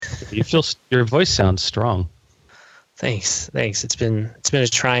Your voice sounds strong. Thanks. It's been a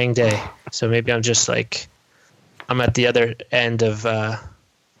trying day. So maybe I'm just like, I'm at the other end of,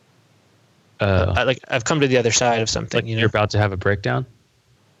 I've come to the other side of something. Like you're about to have a breakdown?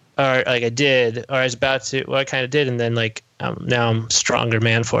 Or like I did, or I was about to, well, I kind of did. And then like, now I'm a stronger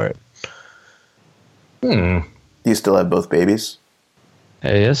man for it. You still have both babies?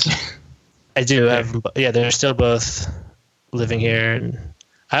 Yes. I do. They're still both living here. And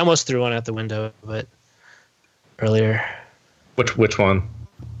I almost threw one out the window, but earlier. Which one?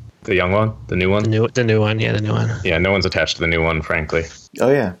 The young one? The new one? The new one. Yeah, the new one. Yeah, no one's attached to the new one, frankly. Oh,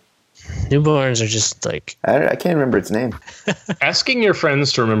 yeah. Newborns are just like... I can't remember its name. Asking your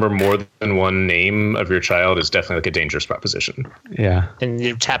friends to remember more than one name of your child is definitely like a dangerous proposition. Yeah. And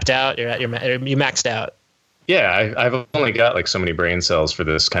you're tapped out. You maxed out. Yeah, I've only got like so many brain cells for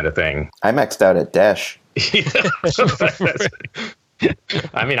this kind of thing. I maxed out at Dash.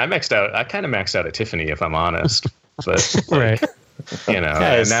 I mean, I kind of maxed out at Tiffany, if I'm honest. But right. And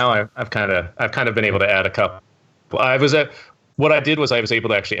now I've kind of been able to add a couple. What I did was I was able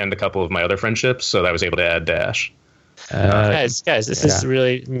to actually end a couple of my other friendships, so that I was able to add Dash. Guys, this is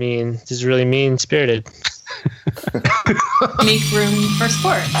really mean. This is really mean-spirited. Make room for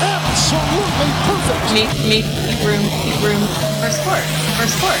sport. Absolutely perfect. Make room for sport. For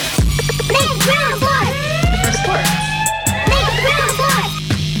sport. Make room for For sport. Make room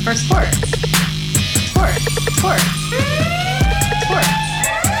For sport. Sport. Sport. Sport.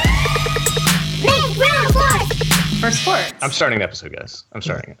 Make room For sport. I'm starting the episode, guys. I'm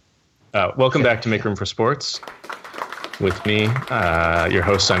starting it. Welcome back to Make Room for Sports. With me, your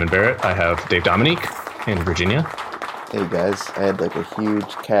host, Simon Barrett. I have Dave Dominique in Virginia. Hey, guys. I had like a huge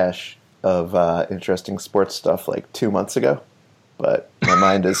cache of interesting sports stuff like 2 months ago, but my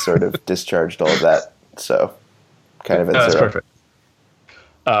mind has sort of discharged all of that, so kind of at That's zero. perfect.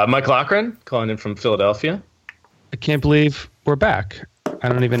 Mike Loughran, calling in from Philadelphia. I can't believe we're back. I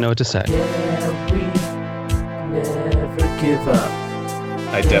don't even know what to say. Yeah, we never give up.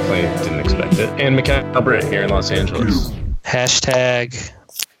 I definitely didn't expect it. And Mikhail Britt here in Los Angeles. Hashtag.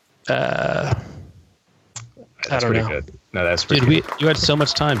 That's I don't pretty know. good. No, that's pretty Dude, good. you had so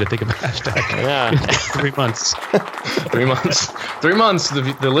much time to think of a hashtag. Yeah. 3 months. 3 months. 3 months.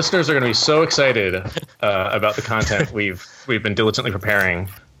 The listeners are going to be so excited about the content we've been diligently preparing.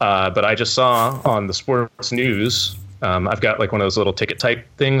 But I just saw on the sports news, I've got like one of those little ticket type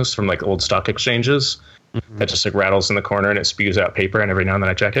things from like old stock exchanges that just like rattles in the corner and it spews out paper, and every now and then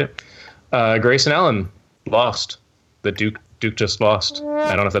I check it. Grayson Allen lost. The Duke just lost.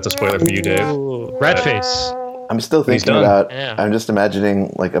 I don't know if that's a spoiler for you, Dave. Rat face. I'm still He's thinking done. about, Yeah. I'm just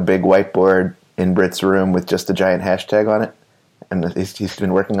imagining like a big whiteboard in Britt's room with just a giant hashtag on it. And he's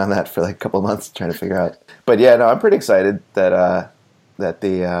been working on that for like a couple of months trying to figure out. But yeah, no, I'm pretty excited that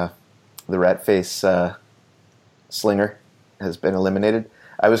the rat face slinger has been eliminated.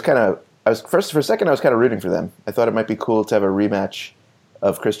 For a second I was kind of rooting for them. I thought it might be cool to have a rematch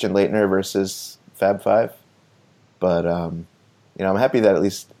of Christian Laettner versus Fab Five. But I'm happy that at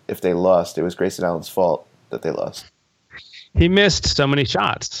least if they lost, it was Grayson Allen's fault that they lost. He missed so many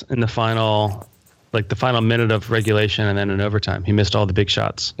shots in the final minute of regulation and then in overtime. He missed all the big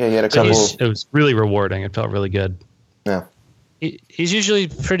shots. Yeah, he had a It couple. was really rewarding. It felt really good. Yeah. He's usually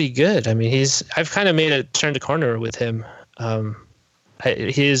pretty good. I mean, I've kind of made a turn the corner with him.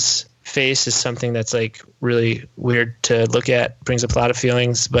 His face is something that's like really weird to look at, brings up a lot of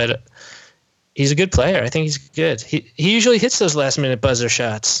feelings, but he's a good player. I think he's good. He usually hits those last minute buzzer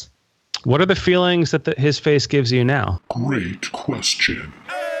shots. What are the feelings that his face gives you now? Great question.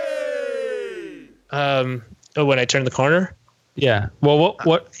 When I turn the corner? Yeah. Well,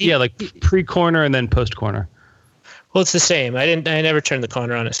 what? Yeah, like pre-corner and then post-corner. Well, it's the same. I never turned the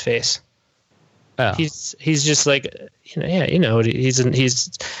corner on his face. Oh. He's just like, you look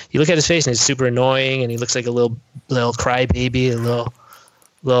at his face and he's super annoying and he looks like a little crybaby, a little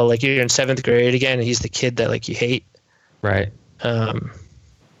like you're in 7th grade again and he's the kid that like you hate. Right.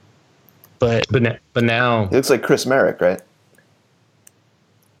 But now He looks like Chris Merrick, right?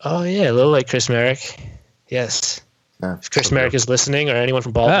 Oh yeah, a little like Chris Merrick. Yes. Yeah. If Chris Merrick is listening or anyone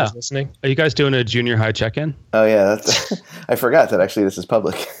from Baltimore is listening. Are you guys doing a junior high check-in? Oh yeah, I forgot that actually this is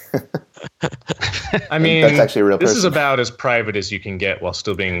public. I mean, That's actually a real this is person. about as private as you can get while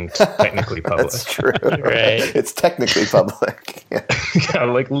still being technically public. That's true. Right. It's technically public. Yeah. Yeah,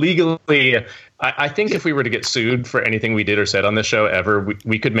 like legally, I think if we were to get sued for anything we did or said on this show ever,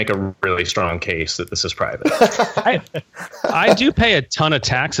 we could make a really strong case that this is private. I do pay a ton of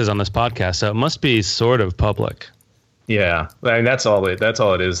taxes on this podcast, so it must be sort of public. Yeah, I mean that's all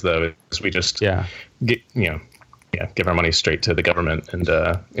it is though. Is we just Yeah. get give our money straight to the government, and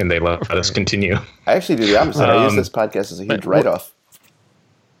they let us continue. I actually do the opposite. I use this podcast as a huge write-off.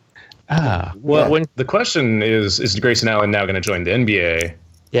 Well, Yeah. when the question is Grayson Allen now going to join the NBA,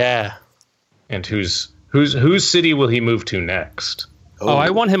 Yeah. and whose city will he move to next? Oh,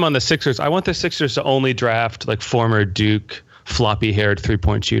 I want him on the Sixers. I want the Sixers to only draft like former Duke floppy-haired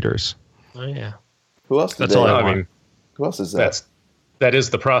three-point shooters. Oh yeah. Who else? That's all I want. Who else is that? That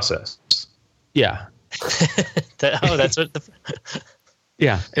is the process. Yeah, That's what.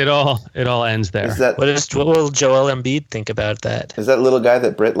 yeah. It all ends there. Is that What will Joel Embiid think about that? is that little guy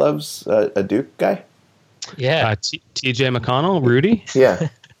that Britt loves? A Duke guy? Yeah. T.J. McConnell, Rudy? Yeah.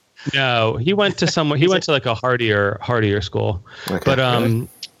 No, he went to somewhere. He went to like a hardier school. Okay. But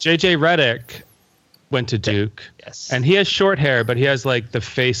JJ Redick went to Duke. Yes. And he has short hair, but he has like the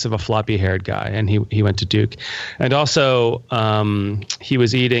face of a floppy-haired guy, and he went to Duke. And also, he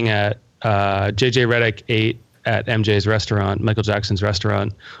was eating at JJ Redick ate at MJ's restaurant, Michael Jackson's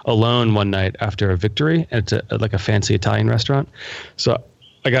restaurant, alone one night after a victory. And it's like a fancy Italian restaurant. So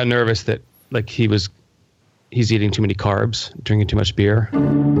I got nervous that like he's eating too many carbs, drinking too much beer.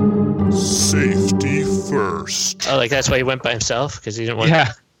 Safety first. Oh, like that's why he went by himself because he didn't want.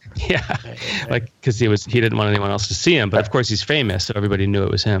 Yeah. Yeah. Like, because he didn't want anyone else to see him. But of course, he's famous, so everybody knew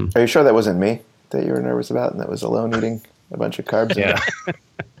it was him. Are you sure that wasn't me that you were nervous about, and that was alone eating a bunch of carbs? Yeah.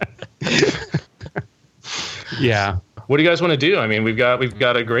 Yeah. What do you guys want to do? I mean, we've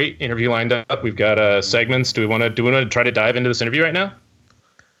got a great interview lined up. We've got segments. Do we want to try to dive into this interview right now?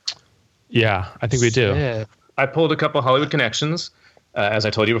 Yeah, I think we do. Yeah. I pulled a couple Hollywood connections, as I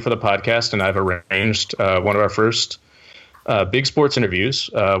told you before the podcast, and I've arranged one of our first big sports interviews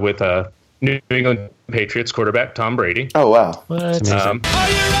with New England Patriots quarterback Tom Brady. Oh wow. What? amazing.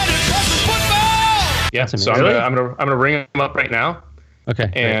 Yeah, That's so amazing. I'm gonna ring him up right now, Okay.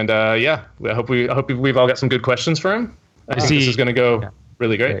 and I hope we've all got some good questions for him. I think this is gonna go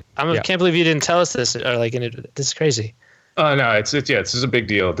really great. Great. Yeah. Can't believe you didn't tell us this. Or like, this is crazy. Oh no, it's this is a big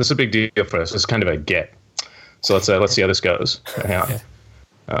deal. This is a big deal for us. It's kind of a get. So let's see how this goes. Hang on. Okay,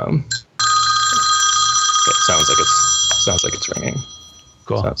 sounds like it's ringing.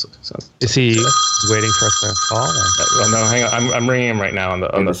 Cool. Sounds. Is he waiting for us to call? Or? Well, no, hang on. I'm ringing him right now on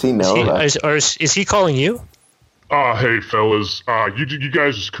And the. does he know that? Is he calling you? Hey, fellas. You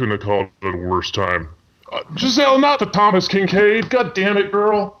guys just couldn't have called it a worse time. Giselle, not the Thomas Kincaid. God damn it,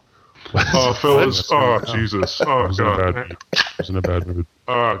 girl. Fellas. Oh, Jesus. Oh, God. He's in a bad mood.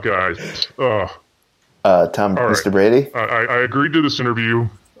 Guys. Tom, All right. Mr. Brady? I agreed to this interview.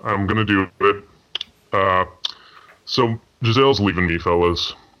 I'm going to do it. So, Giselle's leaving me,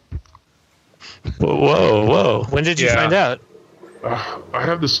 fellas. Whoa. When did you Yeah. find out? I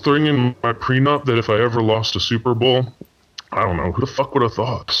have this thing in my prenup that if I ever lost a Super Bowl, I don't know, who the fuck would have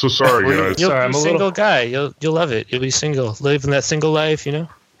thought? So sorry, guys. You'll Sorry, be I'm a a single little- guy. You'll love it. You'll be single, living that single life. You know,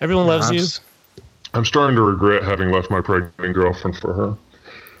 everyone loves you. I'm starting to regret having left my pregnant girlfriend for her.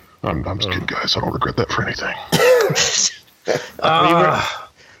 I'm just kidding, guys. I don't regret that for anything.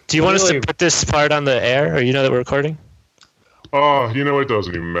 Do you want us to really- put this part on the air, or you know that we're recording? It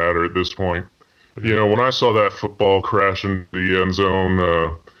doesn't even matter at this point. When I saw that football crash into the end zone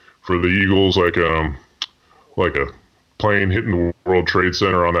for the Eagles, like a plane hitting the World Trade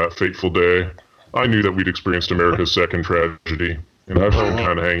Center on that fateful day, I knew that we'd experienced America's second tragedy, and I've been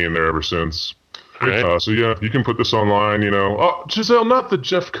kind of hanging in there ever since. Right. So yeah, you can put this online. Oh, Giselle, not the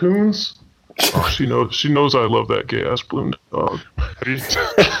Jeff Koons. Oh, she knows I love that gay ass balloon dog.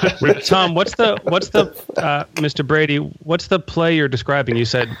 Tom, what's the Mr. Brady? What's the play you're describing? You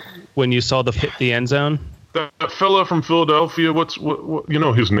said when you saw hit the end zone. That fella from Philadelphia. What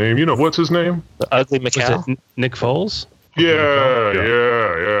his name? What's his name? The ugly Was Macau. it Nick Foles?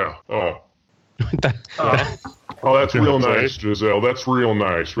 Yeah. Oh, that's real nice, Giselle. That's real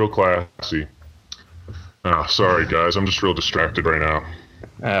nice, real classy. Sorry, guys. I'm just real distracted right now.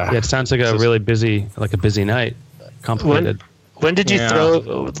 Yeah, it sounds like a really busy night. Complicated. When did you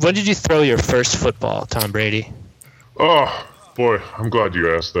throw your first football, Tom Brady? Oh, boy. I'm glad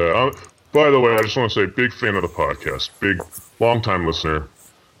you asked that. By the way, I just want to say, big fan of the podcast. Big, long-time listener.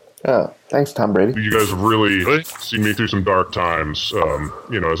 Oh, thanks, Tom Brady. You guys have really seen me through some dark times,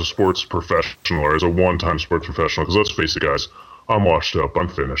 as a sports professional or as a one-time sports professional. Because let's face it, guys, I'm washed up. I'm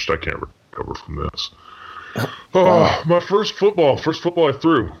finished. I can't recover from this. Oh, my first football I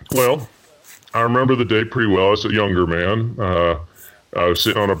threw. Well, I remember the day pretty well. I was a younger man. I was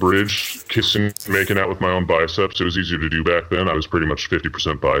sitting on a bridge, making out with my own biceps. It was easier to do back then. I was pretty much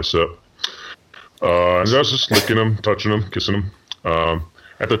 50% bicep. And I was just licking them, touching them, kissing them.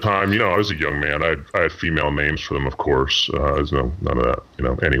 At the time, I was a young man. I had female names for them, of course. There's none of that,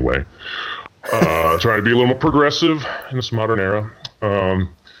 anyway. Trying to be a little more progressive in this modern era.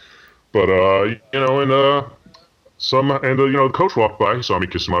 But you know, the coach walked by. He saw me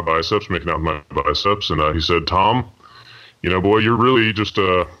kissing my biceps, making out with my biceps, and he said, "Tom, you know, boy, you're really just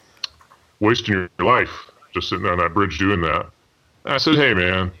wasting your life, just sitting there on that bridge doing that." And I said, "Hey,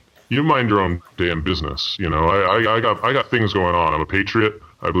 man, you mind your own damn business. You know, I got things going on. I'm a patriot.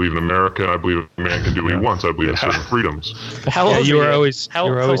 I believe in America. I believe a man can do what he wants. I believe in certain freedoms." How old you were were always a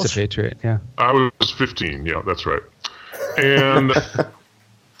old- patriot. Yeah. I was 15. Yeah, that's right. And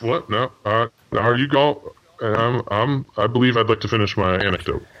what? No, are you go? And I believe I'd like to finish my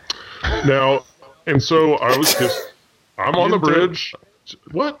anecdote now. And so I was just, I'm on the bridge.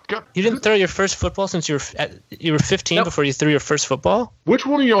 What? God, You didn't throw your first football since you were 15 Nope. before you threw your first football? which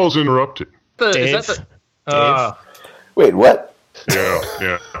one of y'all is interrupted? Dave? Wait, what?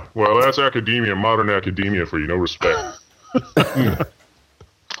 Yeah. Well, that's academia, modern academia for you. No respect.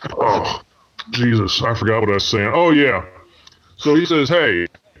 Oh, Jesus. I forgot what I was saying. Oh, yeah. So he says, hey,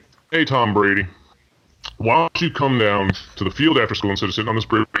 Tom Brady, why don't you come down to the field after school instead of sitting on this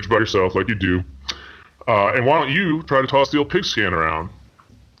bridge by yourself like you do? And why don't you try to toss the old pigskin around?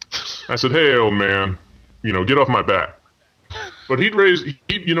 I said, hey, old man, you know, get off my back. But he'd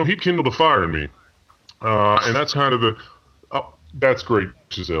kindled a fire in me. And that's kind of that's great,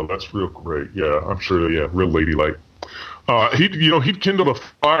 Giselle. That's real great. Yeah, I'm sure. Yeah, real ladylike. He'd kindled a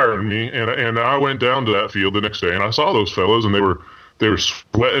fire in me, and I went down to that field the next day, and I saw those fellows, and they were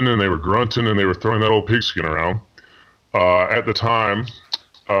sweating, and they were grunting, and they were throwing that old pigskin around. At the time,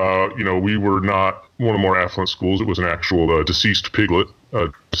 we were not one of the more affluent schools. It was an actual deceased piglet,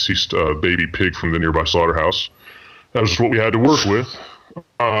 deceased baby pig from the nearby slaughterhouse. That was just what we had to work with.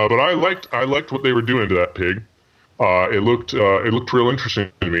 But I liked what they were doing to that pig. It looked real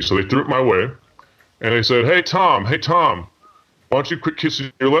interesting to me. So they threw it my way, and they said, "Hey Tom, why don't you quit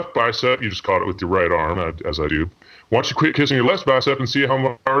kissing your left bicep? You just caught it with your right arm, as I do. Why don't you quit kissing your left bicep and see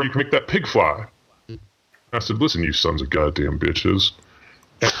how far you can make that pig fly?" I said, "Listen, you sons of goddamn bitches."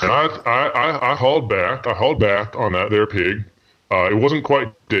 And I hauled back on that there pig. It wasn't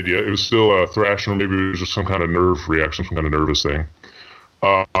quite dead yet. It was still thrashing, or maybe it was just some kind of nerve reaction, some kind of nervous thing.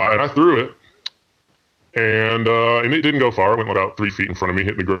 And I threw it, and it didn't go far. It went about 3 feet in front of me,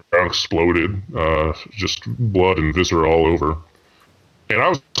 hit the ground, exploded, just blood and viscera all over. And I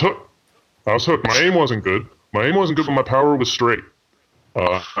was hooked. My aim wasn't good, but my power was straight.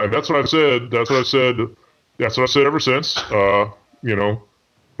 And that's what I've said. That's what I've said ever since.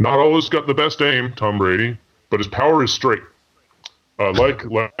 Not always got the best aim, Tom Brady, but his power is straight. Like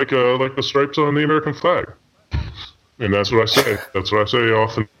the stripes on the American flag. And that's what I say. That's what I say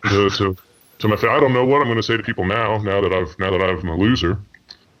often to my family. I don't know what I'm going to say to people now that I'm a loser,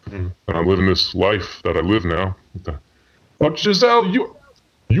 and I'm living this life that I live now. Oh, Giselle, you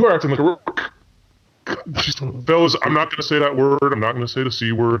are acting like a fellas. I'm not going to say that word. I'm not going to say the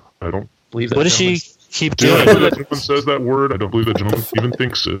C word. I don't Believe that What does she gentleman. keep I doing? don't believe that gentleman says that word. I don't believe that gentleman even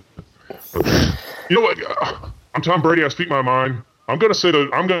thinks it. But, you know what? I'm Tom Brady. I speak my mind. I'm going to say it.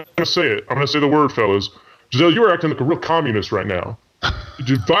 I'm going to say the word, fellas. Giselle, you're acting like a real communist right now.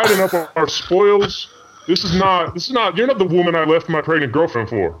 You're dividing up our spoils. This is not. You're not the woman I left my pregnant girlfriend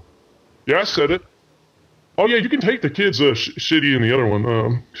for. Yeah, I said it. Oh yeah, you can take the kids, shitty, and the other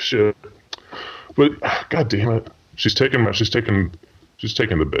one, shit. But god damn it, she's taking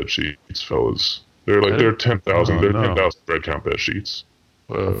the bed sheets, fellas. They're 10,000. Oh, They're no. 10,000 thread count bed sheets.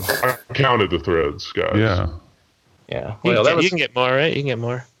 I counted the threads, guys. Yeah. Yeah. You, Well, can, that was you can get more, right? You can get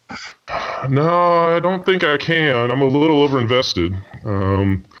more. No, I don't think I can. I'm a little overinvested.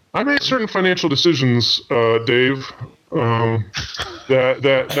 I made certain financial decisions, Dave,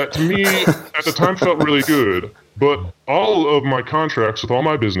 that to me at the time felt really good. But all of my contracts with all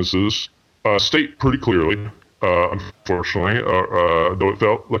my businesses state pretty clearly, unfortunately, though it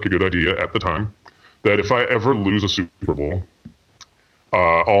felt like a good idea at the time, that if I ever lose a Super Bowl,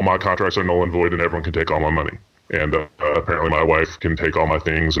 all my contracts are null and void, and everyone can take all my money. And apparently, my wife can take all my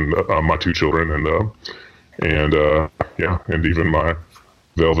things, and my 2 children, and even my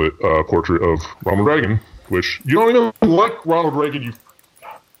velvet portrait of Ronald Reagan, which you don't even like Ronald Reagan. You,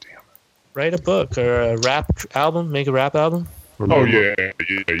 Write a book or a rap album. Make a rap album. oh yeah.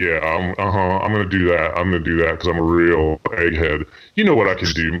 I'm gonna do that. Because I'm a real egghead. You know what I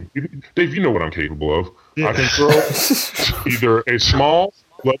can do, Dave. You know what I'm capable of. I can throw either a small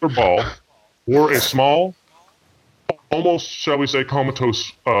leather ball or a small, almost, shall we say,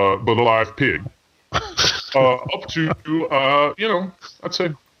 comatose but alive pig, up to I'd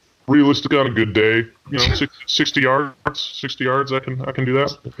say realistic on a good day, 60 yards, 60 yards. I can do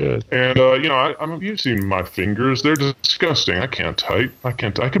that. Good. And you've seen my fingers; they're disgusting. I can't type. I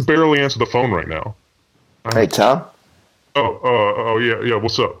could barely answer the phone right now. Hey, Tom. Oh, yeah.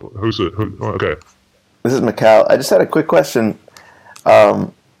 What's up? Who's it? Okay. This is Macau. I just had a quick question.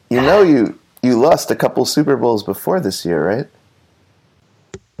 You lost a couple Super Bowls before this year, right?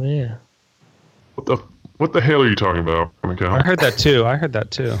 Yeah. What the hell are you talking about, Macau? I heard that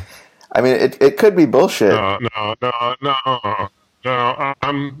too. I mean, it could be bullshit. No.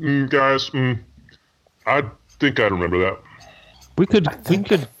 Guys. I think I remember that. We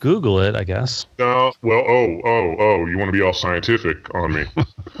could Google it, I guess. Well, you want to be all scientific on me.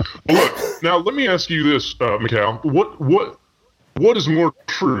 Look, now let me ask you this, Macau. What is more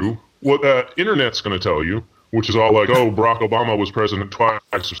true? What that internet's going to tell you, which is all like, Barack Obama was president twice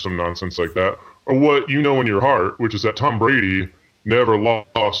or some nonsense like that, or what you know in your heart, which is that Tom Brady never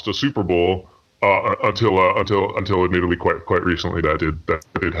lost a Super Bowl until admittedly quite recently that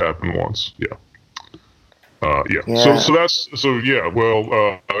did happen once. Yeah. Yeah.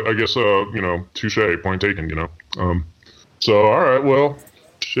 Well, I guess touche, point taken. So all right, well,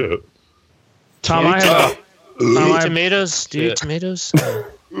 shit. Tom, Do you eat tomatoes? Do you eat tomatoes?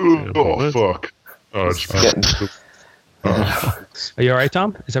 Oh fuck. Are you all right,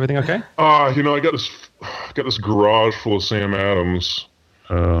 Tom? Is everything okay? I got this garage full of Sam Adams.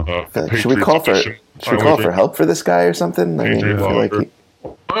 Should we call for help for this guy or something? I mean, I feel like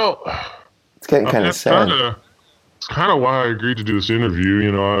it's getting kind of sad. It's kind of why I agreed to do this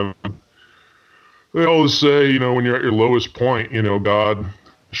interview. They always say, when you're at your lowest point, God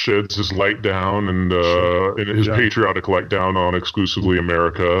sheds his light down and his patriotic light down on exclusively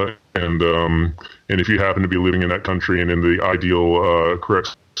America. And if you happen to be living in that country and in the ideal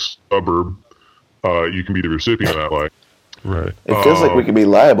correct suburb, you can be the recipient of that light. Right. It feels like we could be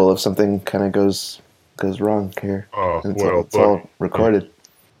liable if something kind of goes wrong here. It's all recorded.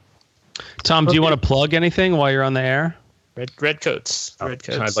 Tom, do you want to plug anything while you're on the air? Red coats. Red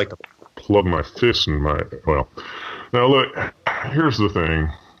coats. I'd like to plug my fist in my... Well, now look, here's the thing.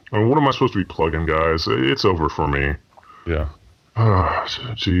 What am I supposed to be plugging, guys? It's over for me. Yeah. Oh,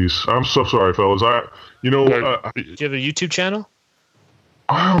 jeez. I'm so sorry, fellas. Do you have a YouTube channel?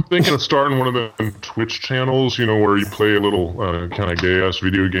 I'm thinking of starting one of the Twitch channels, where you play a little kind of gay-ass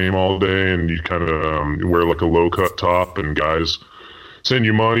video game all day, and you kind of wear like a low-cut top, and guys send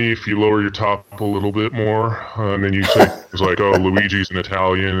you money if you lower your top a little bit more, and then you say things like, Luigi's an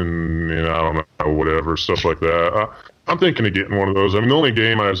Italian, and I don't know, whatever, stuff like that. I'm thinking of getting one of those. I mean, the only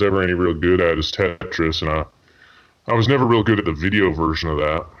game I was ever any real good at is Tetris, and I was never real good at the video version of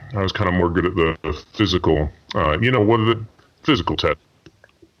that. I was kind of more good at the physical, physical Tetris.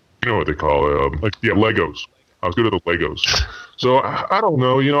 You know what they call it? Legos. I was good at the Legos. So, I don't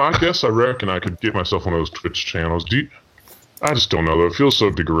know. I reckon I could get myself one of those Twitch channels. I just don't know, though. It feels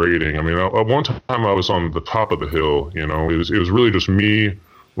so degrading. I mean, at one time I was on the top of the hill, It was really just me,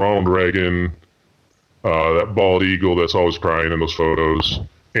 Ronald Reagan, that bald eagle that's always crying in those photos,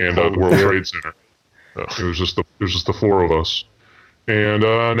 and the World Trade Center. It was just the four of us. And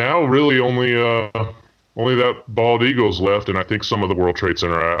now really only that bald eagle's left, and I think some of the World Trade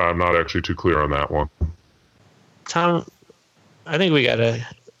Center. I'm not actually too clear on that one. Tom, I think we gotta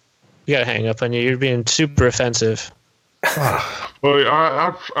hang up on you. You're being super offensive. Well,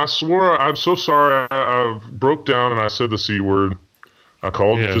 I swore. I'm so sorry. I broke down and I said the C word. I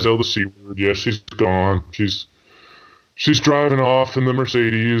called Giselle the C word. Yeah, she's gone. She's driving off in the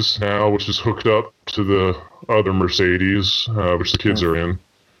Mercedes now, which is hooked up to the other Mercedes, which the kids are in.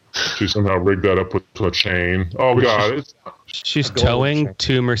 She somehow rigged that up with a chain. Oh God! She's towing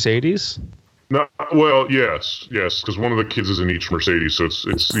two Mercedes. No, well, yes, because one of the kids is in each Mercedes, so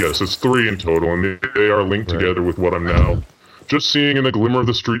it's three in total, and they are linked together with what I'm now just seeing in the glimmer of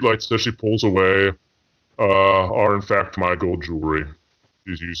the streetlights as she pulls away. Are in fact my gold jewelry.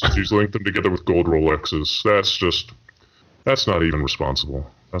 She's linked them together with gold Rolexes. That's not even responsible.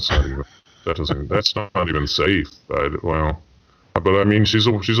 That's not even safe. But I mean, she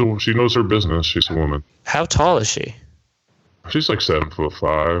knows her business. She's a woman. How tall is she? She's like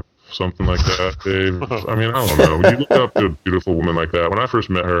 7'5". Something like that, Dave. I mean, I don't know. When you look up to a beautiful woman like that, when I first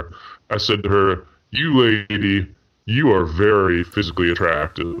met her, I said to her, "You lady, you are very physically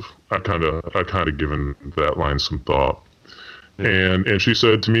attractive." I kind of given that line some thought, and she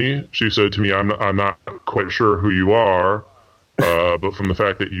said to me, "I'm not quite sure who you are, but from the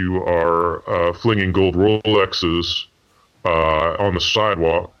fact that you are flinging gold Rolexes on the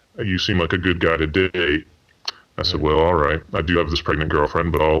sidewalk, you seem like a good guy to date." I said, "Well, all right. I do have this pregnant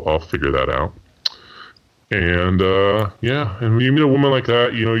girlfriend, but I'll figure that out." And yeah, and when you meet a woman like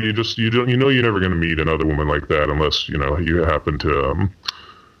that, you know, you're never going to meet another woman like that unless you happen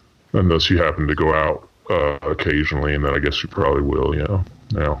to go out occasionally, and then I guess you probably will.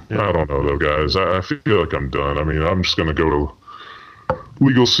 Now, I don't know though, guys. I feel like I'm done. I mean, I'm just going to go to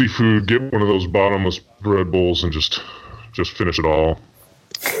Legal Seafood, get one of those bottomless bread bowls, and just finish it all.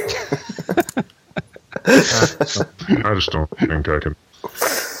 I just don't think I can.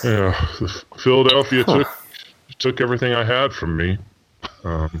 Yeah, Philadelphia took everything I had from me,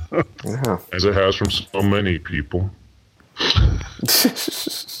 as it has from so many people.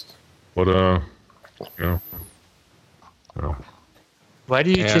 But Why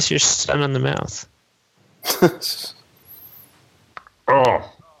do you kiss your son on the mouth?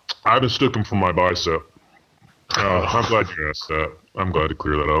 Oh, I mistook him for my bicep. I'm glad you asked that. I'm glad to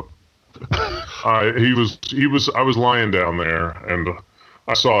clear that up. I was lying down there, and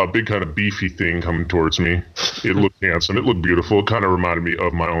I saw a big kind of beefy thing coming towards me. It looked handsome. It looked beautiful. It kind of reminded me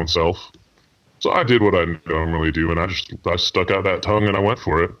of my own self. So I did what I normally do, and I stuck out that tongue and I went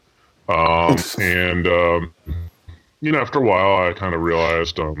for it. After a while, I kind of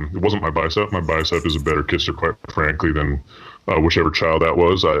realized it wasn't my bicep. My bicep is a better kisser, quite frankly, than whichever child that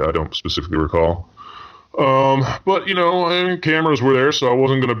was. I don't specifically recall. But cameras were there, so I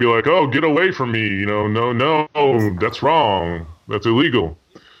wasn't going to be like, oh, get away from me. No, that's wrong. That's illegal.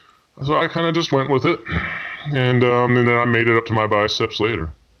 So I kind of just went with it. And then I made it up to my biceps later.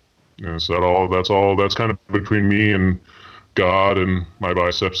 So that's kind of between me and God and my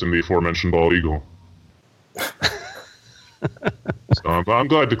biceps and the aforementioned bald eagle. So I'm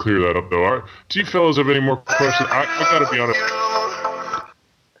glad to clear that up, though. Do you fellas have any more questions? I got to be honest.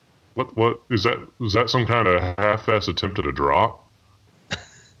 What is that? Was that some kind of half-ass attempt at a drop?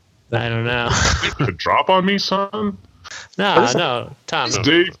 I don't know. A drop on me, son? No, Tom. It's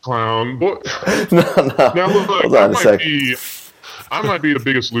Dave Clown. Boy. No. Now look, Hold on a sec. I might be the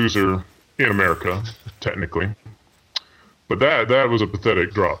biggest loser in America, technically, but that was a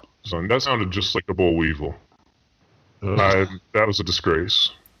pathetic drop, son. That sounded just like a boll weevil. That was a disgrace.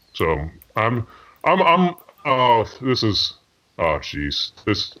 So I'm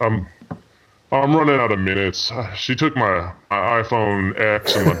running out of minutes. She took my iPhone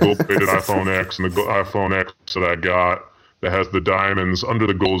X and my gold-plated iPhone X and the iPhone X that I got that has the diamonds under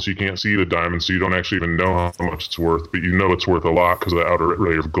the gold, so you can't see the diamonds, so you don't actually even know how much it's worth, but you know it's worth a lot because of the outer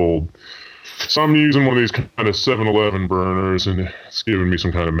layer of gold. So I'm using one of these kind of 7-Eleven burners, and it's giving me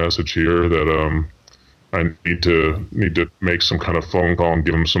some kind of message here that I need to make some kind of phone call and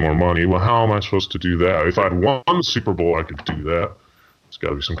give them some more money. Well, how am I supposed to do that? If I'd won the Super Bowl, I could do that. It's got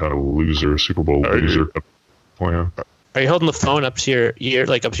to be some kind of Super Bowl loser plan. Are you holding the phone up to your ear,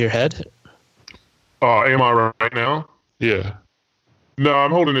 like up to your head? Am I right now? Yeah. No,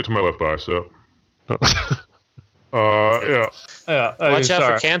 I'm holding it to my left bicep. Yeah. Watch out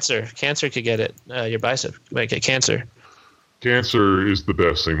for cancer. Cancer could get it. Your bicep might get cancer. Cancer is the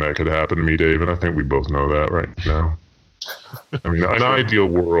best thing that could happen to me, Dave, and I think we both know that right now. I mean, an ideal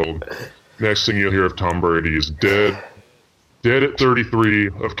world, next thing you'll hear of Tom Brady is dead at 33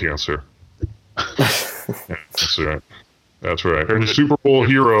 of cancer. That's right. That's right. And the Super Bowl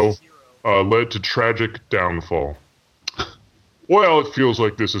hero led to tragic downfall. Well, it feels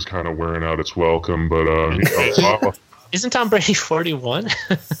like this is kind of wearing out its welcome, but Isn't Tom Brady 41?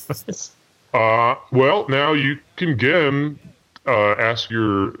 Well, now you can again ask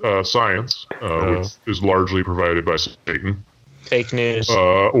your science, which is largely provided by Satan. Fake news.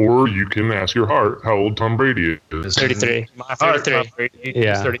 Or you can ask your heart how old Tom Brady is. 33. My heart, 33. Tom Brady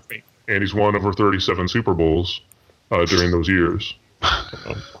is 33. And he's won over 37 Super Bowls during those years.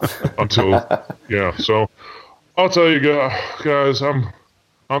 So I'll tell you guys, I'm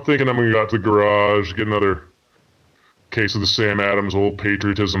thinking I'm gonna go out to the garage, get another case of the Sam Adams Old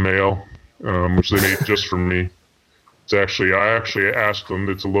Patriotism Ale, which they made just for me. I actually asked them.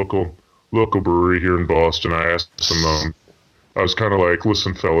 It's a local brewery here in Boston. I asked them. I was kind of like,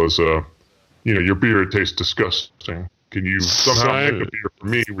 listen, fellas, your beer tastes disgusting. Can you somehow make a beer for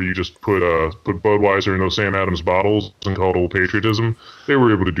me where you just put Budweiser in those Sam Adams bottles and call it Old Patriotism? They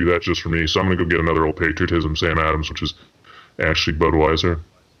were able to do that just for me, so I'm going to go get another Old Patriotism Sam Adams, which is actually Budweiser.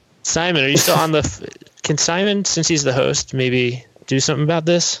 Simon, are you still on the... Can Simon, since he's the host, maybe do something about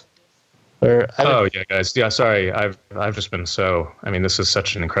this? Yeah, guys. Yeah, sorry. I've just been so... I mean, this is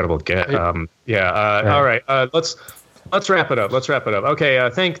such an incredible get. All right. Let's wrap it up. Okay,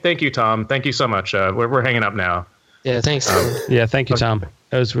 thank you, Tom. Thank you so much. We're hanging up now. Yeah, thanks. Yeah, thank you, Tom.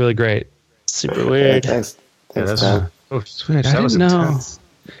 That was really great. Super weird. Thanks, Tom. Sweet. I didn't know. Intense.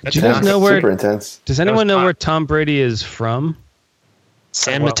 Do you guys know where? Super intense. Does anyone know where Tom Brady is from?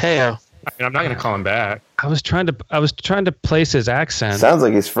 San Mateo. I mean, I'm not going to call him back. I was trying to place his accent. Sounds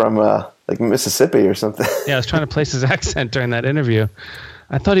like he's from like Mississippi or something. Yeah, I was trying to place his accent during that interview.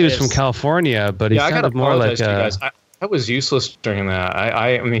 I thought he was from California, but he sounded more like to you guys. I was useless during that.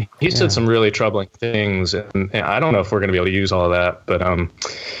 I mean, he said some really troubling things, and I don't know if we're going to be able to use all of that, but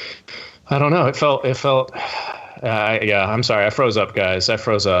I don't know. It felt. Yeah, I'm sorry. I froze up, guys. I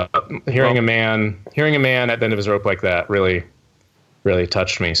froze up. Hearing a man at the end of his rope like that really, really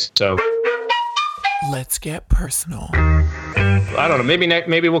touched me. So Let's get personal. I don't know.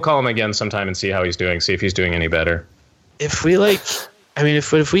 Maybe we'll call him again sometime and see how he's doing. See if he's doing any better. If we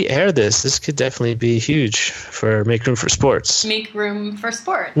if we air this could definitely be huge for Make Room for Sports. Make room for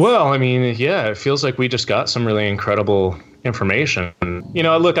sports. Well, I mean, yeah, it feels like we just got some really incredible information. You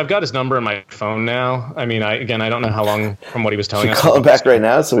know, look, I've got his number in my phone now. I mean, I don't know how long from what he was telling us. Call him back right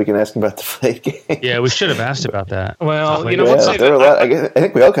now so we can ask him about the Flake game. Yeah, we should have asked about that. Well, Like, you know, let's say there were a lot. I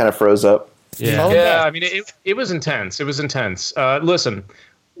think we all kind of froze up. Yeah, I mean, it was intense. It was intense. Listen,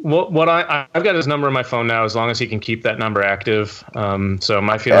 what I've got his number in my phone now. As long as he can keep that number active. So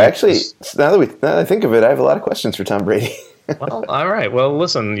my feeling. Actually, now that I think of it, I have a lot of questions for Tom Brady. Well, all right. Well,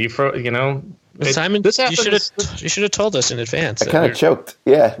 listen, Simon, this you should have told us in advance. I kind of choked.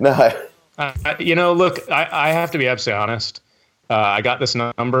 Yeah, no. Look, I have to be absolutely honest. I got this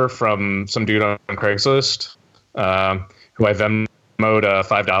number from some dude on Craigslist who I Venmoed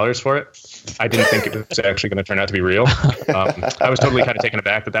 $5 for it. I didn't think it was actually going to turn out to be real. I was totally kind of taken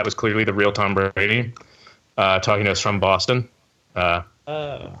aback that was clearly the real Tom Brady talking to us from Boston.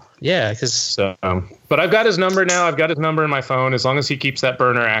 Yeah, because. But I've got his number now. I've got his number in my phone. As long as he keeps that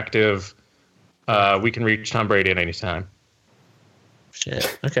burner active, we can reach Tom Brady at any time.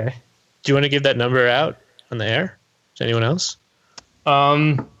 Shit. Okay. Do you want to give that number out on the air to anyone else?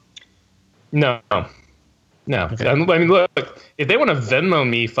 No. Okay. I mean, look, if they want to Venmo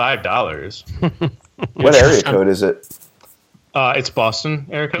me $5, what area code is it? It's Boston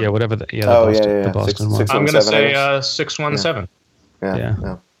area code. Yeah, whatever. The Boston one. I'm going to say 617.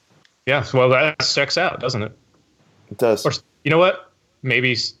 Yeah. Yeah. Well, that checks out, doesn't it? It does. Or, you know what?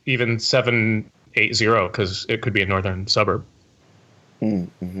 Maybe even 780 because it could be a northern suburb.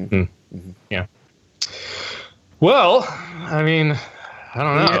 Yeah. Well, I mean, I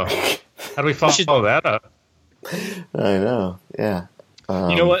don't know. How do we follow that up? I know. Yeah.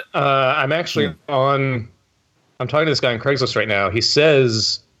 You know what? I'm actually I'm talking to this guy on Craigslist right now. He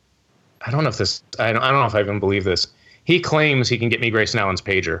says, I don't know if I even believe this. He claims he can get me Grayson Allen's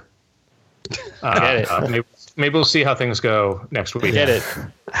pager. Maybe we'll see how things go next week. Get it?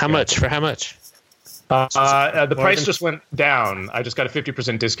 How much? For how much? The price just went down. I just got a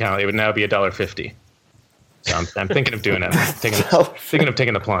 50% discount. It would now be $1.50. So I'm thinking of doing it. Thinking of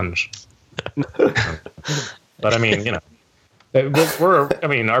taking the plunge. But I mean, you know, our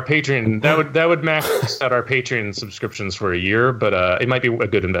Patreon that would max out our Patreon subscriptions for a year, but it might be a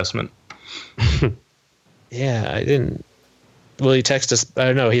good investment. Yeah, I didn't. Will he text us? I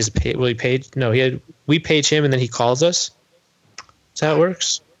don't know. We page him and then he calls us. Is that how it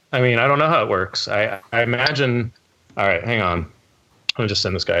works? I mean, I don't know how it works. I imagine. All right, hang on. Let me just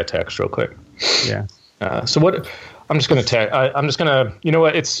send this guy a text real quick. Yeah. So what? I'm just gonna text. I'm just gonna. You know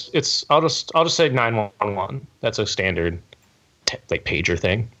what? It's. I'll just say 911. That's a standard, like pager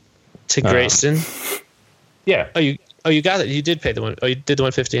thing. To Grayson. Yeah. Oh, you got it. You did pay the one. Oh, you did the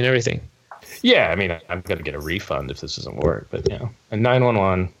 150 and everything. Yeah. I mean, I'm gonna get a refund if this doesn't work. But you know, a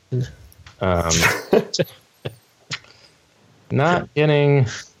 911. Not getting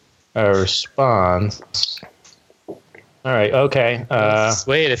a response. All right. Okay.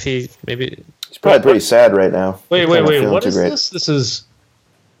 Wait, if he maybe. He's probably pretty sad right now. Wait. What is this? This is.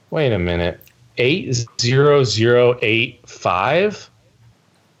 Wait a minute. 80085.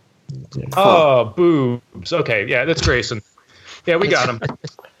 Oh, boobs. Okay. Yeah, that's Grayson. Yeah, we got him.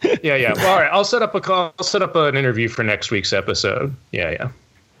 Yeah. Well, all right. I'll set up a call. I'll set up an interview for next week's episode. Yeah.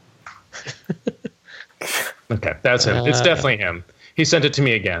 Okay, that's him. It's definitely him. He sent it to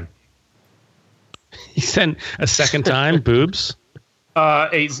me again. He sent a second time boobs.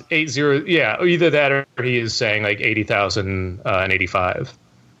 880. Yeah, either that or he is saying like 80,000 and 85.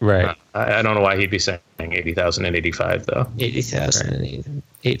 Right. I don't know why he'd be saying 80,000 and 85 though. 80,000 and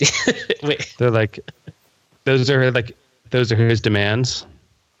 80. Wait. They're like, those are his demands.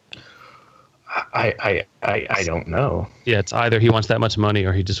 I don't know. Yeah, it's either he wants that much money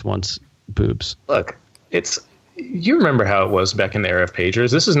or he just wants boobs. Look, you remember how it was back in the era of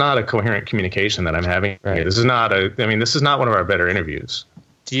pagers. This is not a coherent communication that I'm having. Right. This is not one of our better interviews.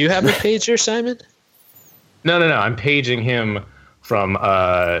 Do you have a pager, Simon? No. I'm paging him from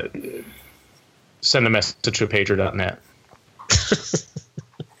send a message to pager.net.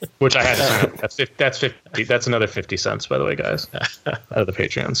 which I had to sign up. That's 50. That's another 50 cents, by the way, guys, out of the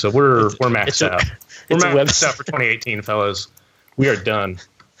Patreon. So we're maxed out. We're maxed out for 2018, fellas. We are done.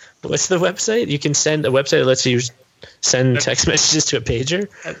 What's the website? You can send a website that lets you send text messages to a pager.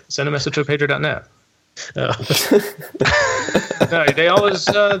 Send a message to a pager.net. Oh. No, they always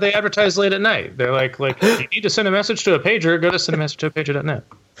they advertise late at night. They're like you need to send a message to a pager. Go to send a message to a pager.net.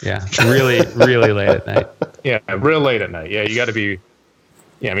 Yeah, really, really late at night. Yeah, real late at night. Yeah, you got to be.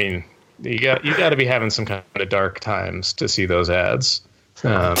 Yeah, I mean, you got to be having some kind of dark times to see those ads.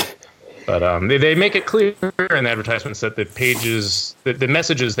 But they make it clear in the advertisements that the pages, the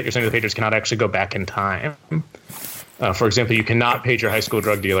messages that you're sending to the pagers cannot actually go back in time. For example, you cannot page your high school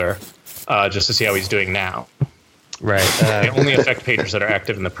drug dealer just to see how he's doing now. Right. They only affect pagers that are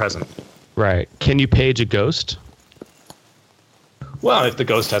active in the present. Right. Can you page a ghost? Well, if the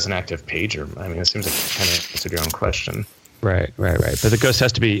ghost has an active pager, I mean, it seems like you kind of answered your own question. Right. But the ghost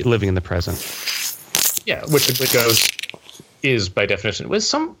has to be living in the present. Yeah, which the ghost is by definition. Was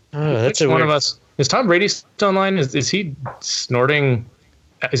some that's which one weird. of us? Is Tom Brady still online? Is he snorting?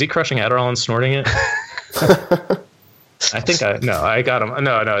 Is he crushing Adderall and snorting it? I think I got him.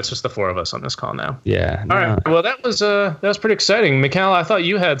 No, it's just the four of us on this call now. Yeah. All right. Well, that was pretty exciting. Mikhail, I thought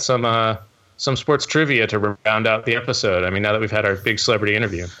you had some sports trivia to round out the episode. I mean, now that we've had our big celebrity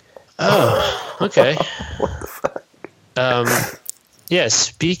interview. Oh, okay. Yeah,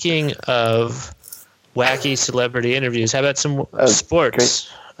 speaking of wacky celebrity interviews, how about some sports?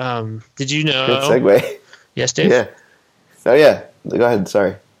 Did you know? Good segue. Yes, Dave? Yeah. Oh, yeah. Go ahead.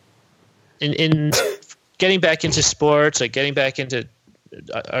 Sorry. In getting back into sports, like getting back into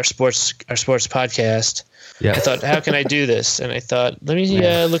our sports podcast, Yeah. I thought, how can I do this? And I thought, let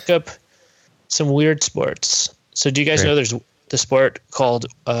me look up some weird sports. So do you guys know there's the sport called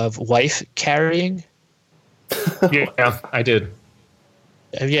wife carrying? Yeah, I did.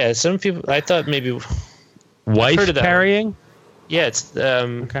 Yeah, some people, I thought maybe Wife heard of that carrying? Yeah, it's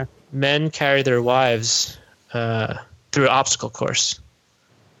Okay. men carry their wives through an obstacle course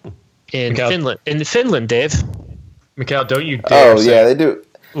in Mikhail. Finland. In Finland, Dave. Mikhail, don't you dare Oh, say, yeah, they do.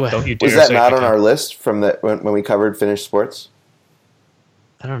 don't you dare Was that say not on Mikhail. our list from when we covered Finnish sports?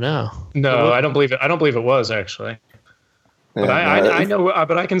 I don't know. No, I don't believe it. I don't believe it was actually. But Yeah, I know,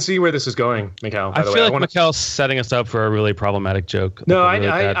 but I can see where this is going, Mikhail. By I the feel way, like Mikhail's setting us up for a really problematic joke. No, Like a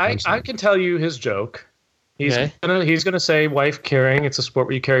really bad I punchline. can tell you his joke. He's Okay. he's gonna say wife carrying. It's a sport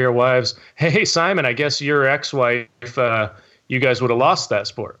where you carry your wives. Hey Simon, I guess your ex-wife. You guys would have lost that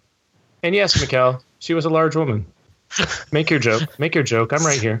sport. And yes, Mikhail, she was a large woman. Make your joke. Make your joke. I'm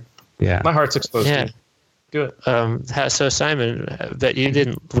right here. Yeah. My heart's exposed Yeah. to you. Do it. So Simon, I bet you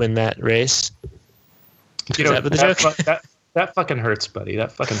didn't win that race. You know that the joke? that fucking hurts, buddy.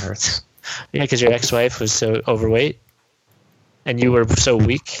 That fucking hurts. Yeah, because your ex-wife was so overweight, and you were so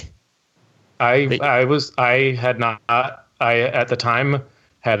weak. I at the time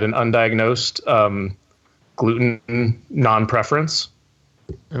had an undiagnosed gluten non-preference.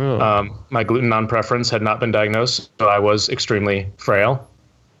 Oh. My gluten non-preference had not been diagnosed, so I was extremely frail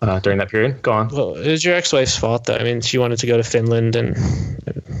during that period. Go on. Well, it was your ex-wife's fault, though. I mean, she wanted to go to Finland, and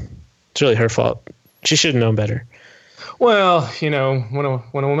it's really her fault. She should have known better. Well, you know, when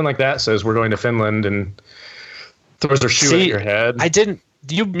a woman like that says we're going to Finland and throws her shoe at your head, I didn't.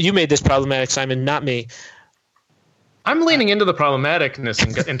 You made this problematic, Simon, not me. I'm leaning into the problematicness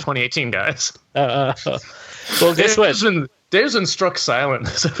in 2018, guys. Well, guess what? Dave's been struck silent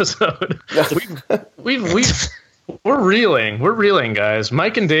this episode. We're reeling, guys.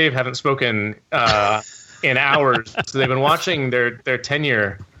 Mike and Dave haven't spoken in hours, so they've been watching their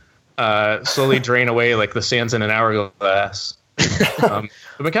tenure slowly drain away like the sands in an hourglass. But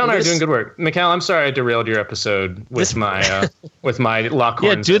Mikhail and I are doing good work. Mikhail, I'm sorry I derailed your episode with my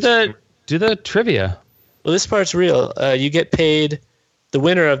Lockhorn. Yeah, do the trivia. Well, this part's real. You get paid. The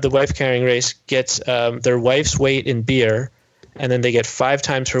winner of the wife carrying race gets their wife's weight in beer, and then they get 5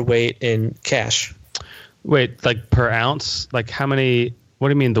 times her weight in cash. Wait, like per ounce? Like how many? What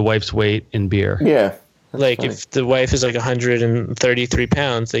do you mean the wife's weight in beer? Yeah. Like funny. if the wife is like 133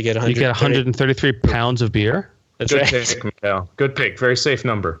 pounds, they get 100. You get 133 pounds of beer. That's Good right. pick, Mikhail. Good pick. Very safe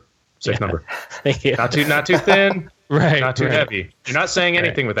number. Safe number. Thank you. Not too thin. Right. Not too right, heavy. You're not saying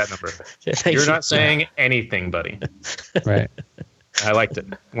anything with that number. Thank You're you. not saying anything, buddy. Right. I liked it.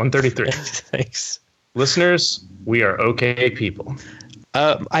 133. Thanks. Listeners, we are okay people.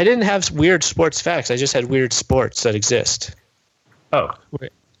 I didn't have weird sports facts. I just had weird sports that exist. Oh.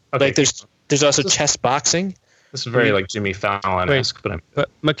 Wait. Okay. Like there's also chess boxing. This is very like Jimmy Fallon-esque, but But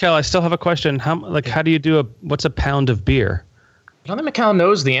Mikhail, I still have a question. How do you do what's a pound of beer? I don't think Mikhail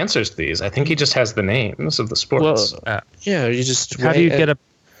knows the answers to these. I think he just has the names of the sports. Well, yeah, you just How do you get a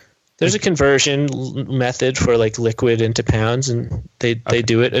There's a conversion method for like liquid into pounds, and they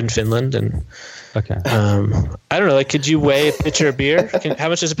do it in Finland. And Okay. I don't know. Like, could you weigh a pitcher of beer? How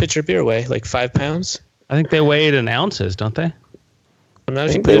much does a pitcher of beer weigh? Like 5 pounds? I think they weigh it in ounces, don't they? Well, not I if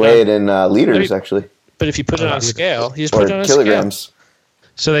you think put they it weigh on, it in liters, actually, but if you put it on a scale, you just or put it on a scale. kilograms.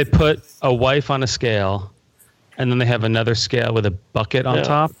 So they put a wife on a scale, and then they have another scale with a bucket on No,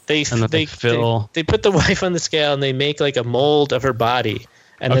 top. They and then they fill. They put the wife on the scale and they make like a mold of her body,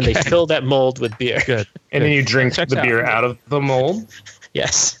 and then they Okay. fill that mold with beer. Good. And then you drink Checks the out. beer out of the mold.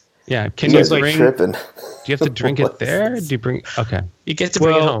 Yes, Yeah. Can You you guys are bring? Do tripping. you have to drink it there? Do you bring? Okay. you get to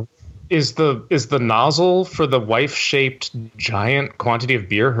bring it Well, home. Is the nozzle for the wife-shaped giant quantity of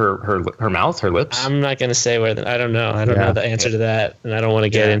beer her mouth, her lips? I'm not gonna say where. I don't know. I don't Yeah. know the answer to that, and I don't want to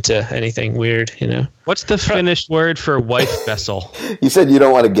get into anything weird. You know. What's the Finnish word for wife vessel? You said you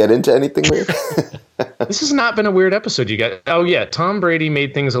don't want to get into anything weird. This has not been a weird episode, you guys. Oh yeah, Tom Brady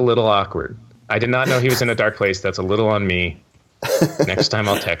made things a little awkward. I did not know he was in a dark place. That's a little on me. Next time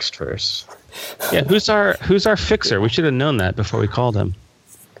I'll text first. Yeah. Who's our fixer? We should have known that before we called him.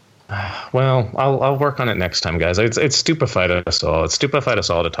 Well, I'll work on it next time, guys. It's stupefied us all. It's stupefied us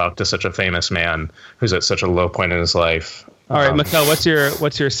all to talk to such a famous man who's at such a low point in his life. All right, Mikkel,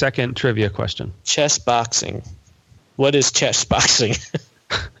 what's your second trivia question? Chess boxing. What is chess boxing?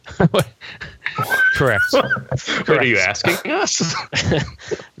 Correct. What are you asking us?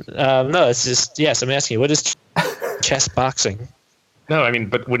 No, it's just yes. I'm asking you. What is chess boxing? No, I mean,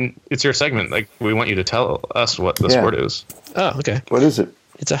 but it's your segment. Like, we want you to tell us what the sport is. Oh, okay. What is it?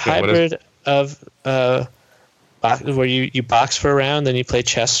 It's a Yeah, what is- hybrid of where you box for a round, then you play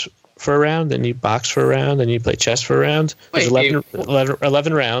chess for a round, then you box for a round, then you play chess for a round. There's Wait,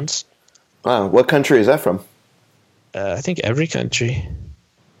 11 rounds. Wow, what country is that from? I think every country.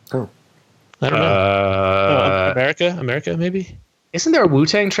 Oh. I don't know. America, maybe. Isn't there a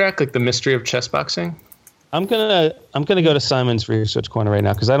Wu-Tang track, like The Mystery of Chess Boxing? I'm gonna go to Simon's research corner right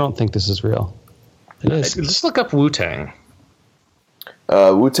now because I don't think this is real. It is. Just look up Wu-Tang.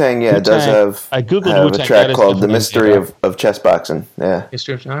 Wu-Tang, it does Wu-Tang. have, I googled have Wu-Tang, a track that is called The definitely Mystery made of Chess Boxing. Yeah.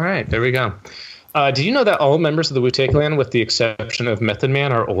 History of, all right, there we go. Do you know that all members of the Wu-Tang Clan, with the exception of Method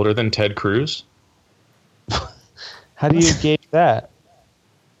Man, are older than Ted Cruz How do you gauge that?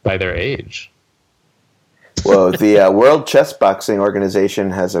 by their age? Well, the World Chess Boxing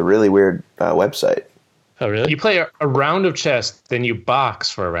Organization has a really weird website. Oh, really? You play a round of chess, then you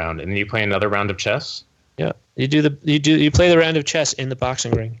box for a round, and then you play another round of chess. Yeah. You play the round of chess in the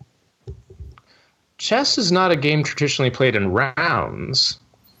boxing ring. Chess is not a game traditionally played in rounds.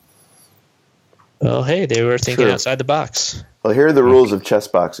 Well, hey, they were thinking True. outside the box. Well, here are the rules of chess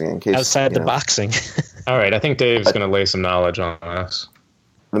boxing in case Outside you the know. boxing. All right, I think Dave's going to lay some knowledge on us.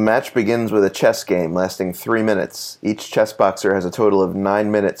 The match begins with a chess game lasting 3 minutes. Each chess boxer has a total of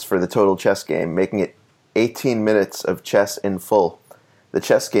 9 minutes for the total chess game, making it 18 minutes of chess in full. The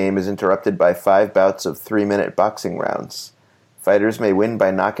chess game is interrupted by 5 bouts of 3-minute boxing rounds. Fighters may win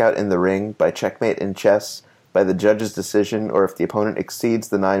by knockout in the ring, by checkmate in chess, by the judge's decision, or if the opponent exceeds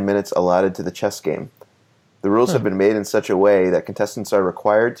the 9 minutes allotted to the chess game. The rules have been made in such a way that contestants are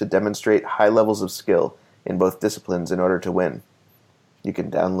required to demonstrate high levels of skill in both disciplines in order to win. You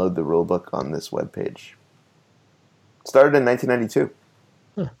can download the rulebook on this webpage. Started in 1992.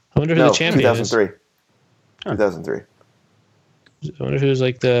 I wonder who No, the champion 2003. is. 2003. I wonder who's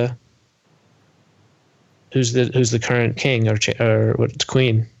like who's the current king or what's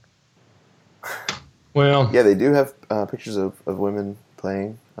queen. Well, Yeah, they do have pictures of women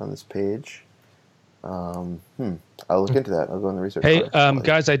playing on this page. I'll look into that. I'll go in the research. Hey, part.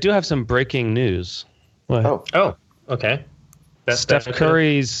 guys, I do have some breaking news. What? Oh, okay. Steph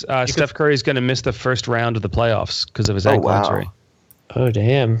Curry's going to miss the first round of the playoffs because of his ankle wow. injury. Oh,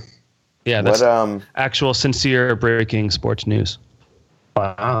 damn. Yeah, that's what? actual sincere breaking sports news.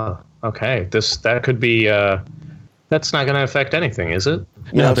 Wow. Okay. That could be. That's not going to affect anything, is it?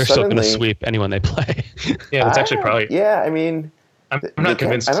 No, they're still going to suddenly- sweep anyone they play. Yeah, that's actually probably. Yeah, I mean, I'm they not can't-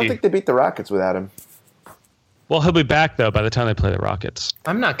 convinced. I don't think they beat the Rockets without him. Well, he'll be back though by the time they play the Rockets.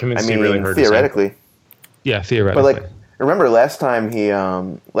 I'm not I convinced mean, he really hurt his ankle. theoretically. Yeah, But theoretically. like, remember last time he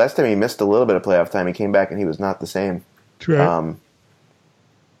missed a little bit of playoff time. He came back and he was not the same.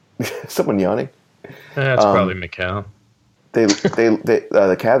 Someone yawning. That's probably Mikal. The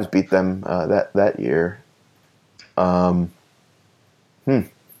Cavs beat them that year. Well,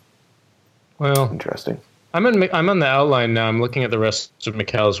 Interesting. I'm on the outline now. I'm looking at the rest of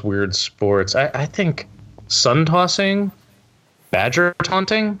Mikal's weird sports. I think sun tossing, badger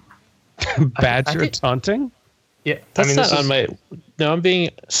taunting. Badger I think- taunting? Yeah, That's I mean, not this on is, my. No, I'm being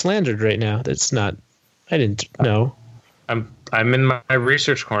slandered right now. That's not. I didn't know. I'm in my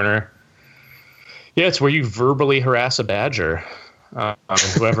research corner. Yeah, it's where you verbally harass a badger.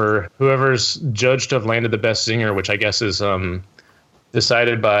 Whoever's judged to have landed the best zinger, which I guess is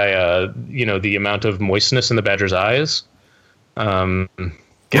decided by the amount of moistness in the badger's eyes,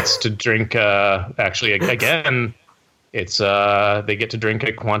 gets to drink. Actually, again, it's they get to drink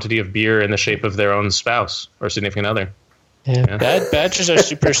a quantity of beer in the shape of their own spouse or significant other. Yeah. Badgers are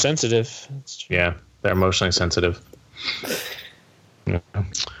super sensitive. Yeah, they're emotionally sensitive. Yeah.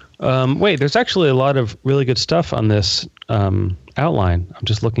 Wait, there's actually a lot of really good stuff on this outline. I'm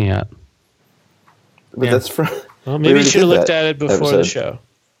just looking at. But that's from. Well, maybe you should have looked at it before the show.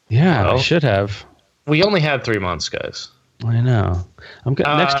 Yeah, Well, I should have. We only had 3 months, guys. I know.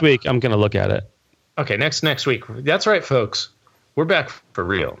 Next week, I'm going to look at it. Okay, next week. That's right, folks. We're back for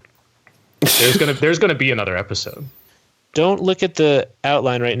real. There's gonna be another episode. Don't look at the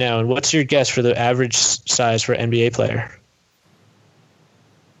outline right now. And what's your guess for the average size for an NBA player?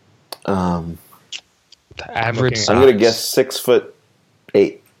 The average size. I'm gonna guess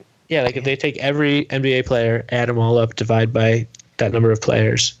 6'8". Yeah, like if they take every NBA player, add them all up, divide by that number of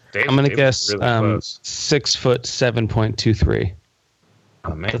players. I'm going to guess really close. 6 foot 7.23.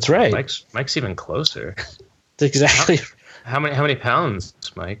 Oh, man. That's right. Mike's even closer. That's exactly. How many pounds,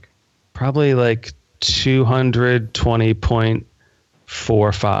 Mike? Probably like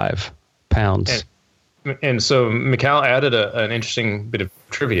 220.45 pounds. And so Mikal added an interesting bit of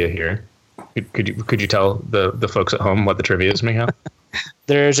trivia here. Could you tell the folks at home what the trivia is, Mikal?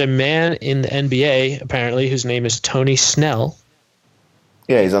 There's a man in the NBA apparently whose name is Tony Snell.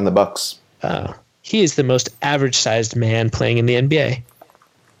 Yeah, he's on the Bucks. He is the most average-sized man playing in the NBA.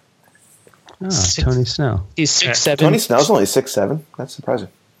 Tony Snell. He's 6'7". Tony Snell's only 6'7". That's surprising.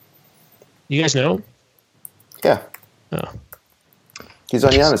 You guys know him? Yeah. Oh. He's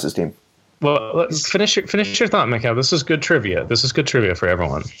on Giannis's team. Well, let's finish your thought, Mikal. This is good trivia. This is good trivia for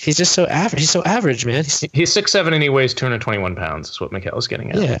everyone. He's just so average. He's so average, man. He's 6'7" and he weighs 221 pounds. Is what Mikal is getting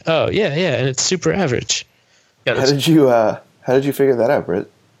at. Yeah. Oh, yeah, and it's super average. Yeah. How did you figure that out,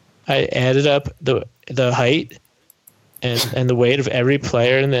 Britt? I added up the height and the weight of every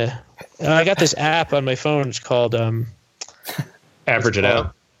player in the. I got this app on my phone. It's called Average It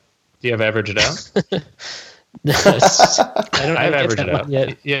Out. Do you have Average It Out? I have averaged it out.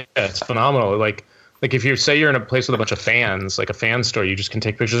 Yet. Yeah, it's phenomenal. Like if you say you're in a place with a bunch of fans, like a fan store, you just can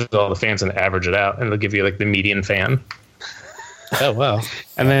take pictures of all the fans and average it out, and it'll give you like the median fan. Oh wow!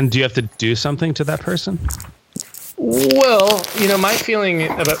 And then, do you have to do something to that person? Well, my feeling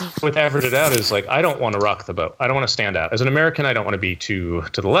with average it out is like I don't want to rock the boat. I don't want to stand out as an American. I don't want to be too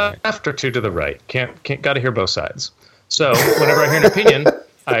to the left or too to the right. Can't got to hear both sides. So whenever I hear an opinion,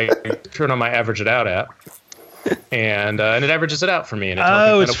 I turn on my average it out app. And it averages it out for me. And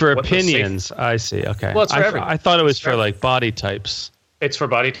it's for opinions. I see. Okay. Well, it's for everything. I thought it was for like body types. It's for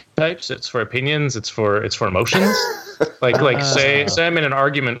body types. It's for opinions. It's for emotions. like say I'm in an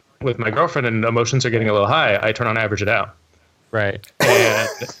argument with my girlfriend and emotions are getting a little high. I turn on average it out. Right.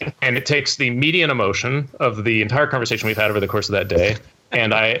 And it takes the median emotion of the entire conversation we've had over the course of that day,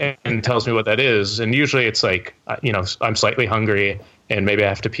 and tells me what that is. And usually it's like I'm slightly hungry and maybe I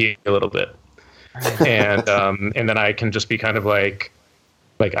have to pee a little bit. And then I can just be kind of like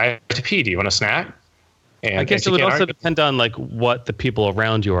I have to pee. Do you want a snack? And I guess it would also depend on like what the people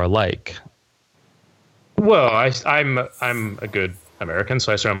around you are like. Well, I'm a good American,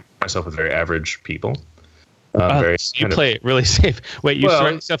 so I surround myself with very average people. You play it really safe. Wait, you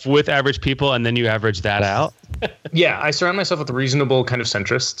surround yourself with average people, and then you average that out? Yeah, I surround myself with reasonable kind of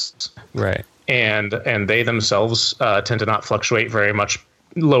centrists. Right. And they themselves tend to not fluctuate very much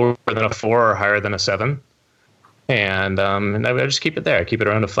lower than a 4 or higher than a 7, and I just keep it there. I keep it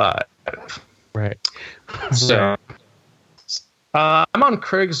around a 5. Right. So I'm on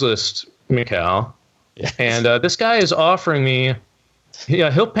Craigslist, Mikal, and this guy is offering me.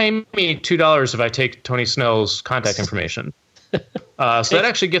 Yeah, he'll pay me $2 if I take Tony Snell's contact information. So that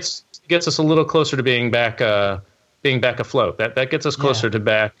actually gets us a little closer to being back afloat. That gets us closer to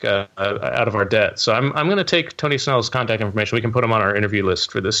back out of our debt. So I'm going to take Tony Snell's contact information. We can put him on our interview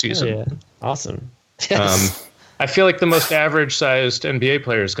list for this season. Yeah, awesome. Yes. I feel like the most average-sized NBA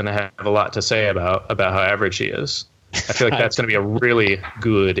player is going to have a lot to say about how average he is. I feel like that's going to be a really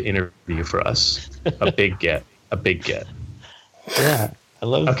good interview for us. A big get. Yeah, I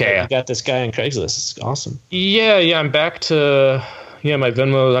love that you got this guy on Craigslist. It's awesome. Yeah, I'm back to my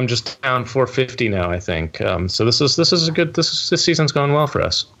Venmo. I'm just down $450 now, I think. So this season's going well for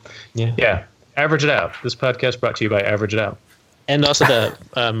us. Yeah. Average it out. This podcast brought to you by Average It Out. And also the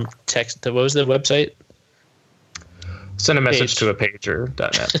text. What was the website? Send a message to a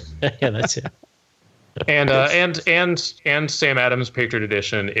pager.net. Yeah, that's it. And Sam Adams Patriot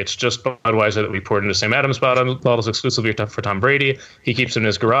Edition. It's just Budweiser that we poured into Sam Adams bottles exclusively for Tom Brady. He keeps them in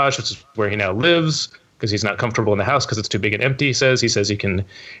his garage, which is where he now lives, because he's not comfortable in the house because it's too big and empty. He says he can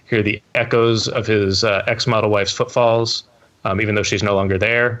hear the echoes of his ex-model wife's footfalls, even though she's no longer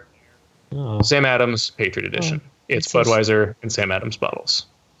there. Oh. Sam Adams Patriot Edition. It's Budweiser and Sam Adams bottles.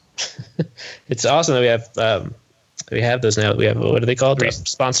 It's awesome that we have those now. We have, what are they called?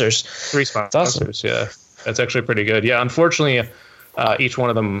 Sponsors. 3 sponsors. Yeah, that's actually pretty good. Yeah, unfortunately, each one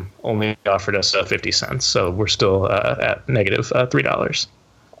of them only offered us 50 cents, so we're still at negative $3.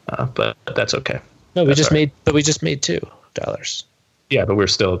 But that's okay. No, we just made $2. Yeah, but we're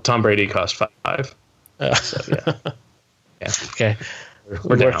still. Tom Brady cost $5. So yeah. Okay.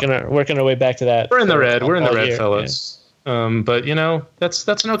 We're working our way back to that. We're in the red. We're in the red, year, fellas. Yeah. But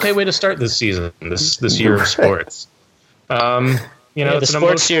that's an okay way to start this season, this year of sports. The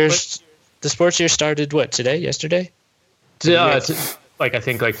sports year started what, today? Yesterday? I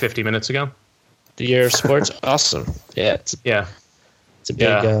think 50 minutes ago. The year of sports. Awesome. Yeah. It's a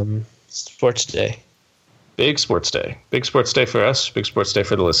big sports day. Big sports day. Big sports day for us. Big sports day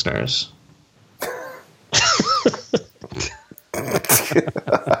for the listeners.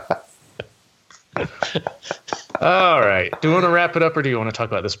 All right. Do you want to wrap it up, or do you want to talk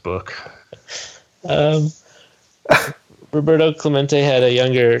about this book? Roberto Clemente had a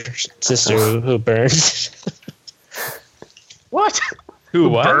younger sister who burned. What? Who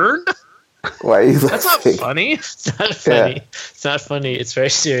what? Burned? Why are you That's not laughing? funny. It's not funny. Yeah. It's not funny. It's very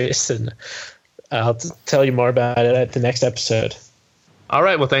serious, and I'll tell you more about it at the next episode. All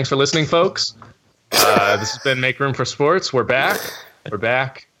right. Well, thanks for listening, folks. This has been Make Room for Sports. We're back. We're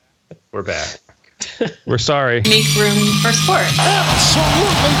back. We're back. We're sorry. Make room for sport.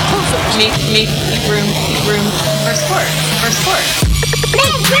 Absolutely perfect. Make room for sport. For sport.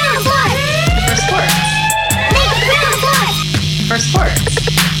 For sport.